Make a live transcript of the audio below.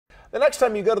The next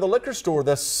time you go to the liquor store,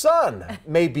 the sun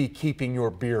may be keeping your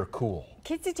beer cool.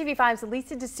 KCTV5's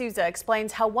Lisa D'Souza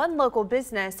explains how one local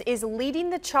business is leading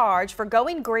the charge for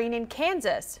going green in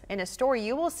Kansas in a story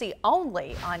you will see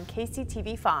only on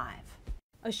KCTV5.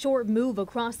 A short move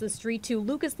across the street to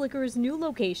Lukas Liquor's new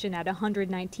location at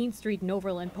 119th Street in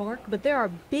Overland Park, but there are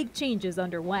big changes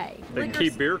underway. They can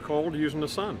keep beer cold using the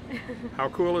sun. How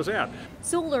cool is that?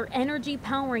 Solar energy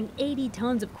powering 80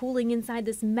 tons of cooling inside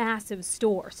this massive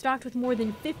store, stocked with more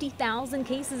than 50,000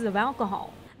 cases of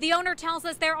alcohol. The owner tells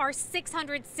us there are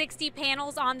 660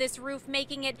 panels on this roof,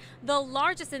 making it the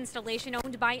largest installation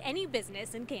owned by any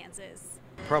business in Kansas.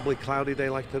 Probably cloudy day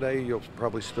like today, you'll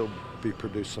probably still be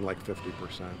producing like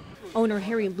 50%. Owner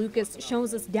Harry Lukas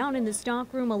shows us down in the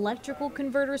stockroom electrical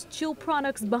converters chill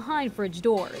products behind fridge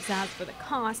doors. As for the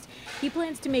cost, he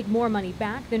plans to make more money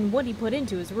back than what he put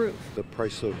into his roof. The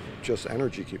price of just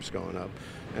energy keeps going up,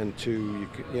 and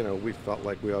we felt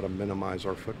like we ought to minimize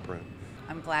our footprint.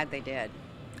 I'm glad they did.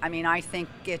 I mean, I think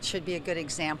it should be a good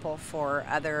example for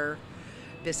other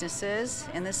businesses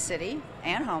in the city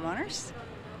and homeowners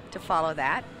to follow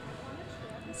that.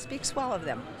 It speaks well of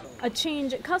them. A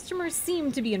change customers seem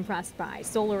to be impressed by.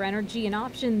 Solar energy, an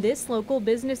option this local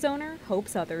business owner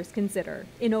hopes others consider.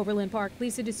 In Overland Park,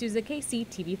 Lisa D'Souza,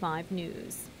 KCTV5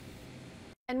 News.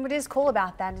 And what is cool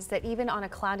about that is that even on a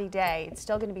cloudy day, it's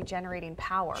still going to be generating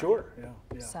power. Sure.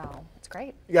 Yeah. So it's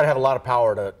great. You got to have a lot of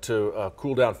power to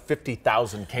cool down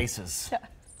 50,000 cases. Yes.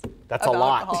 That's Of a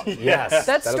lot. alcohol. Yes.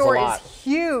 That is a store lot. is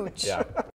huge. Yeah.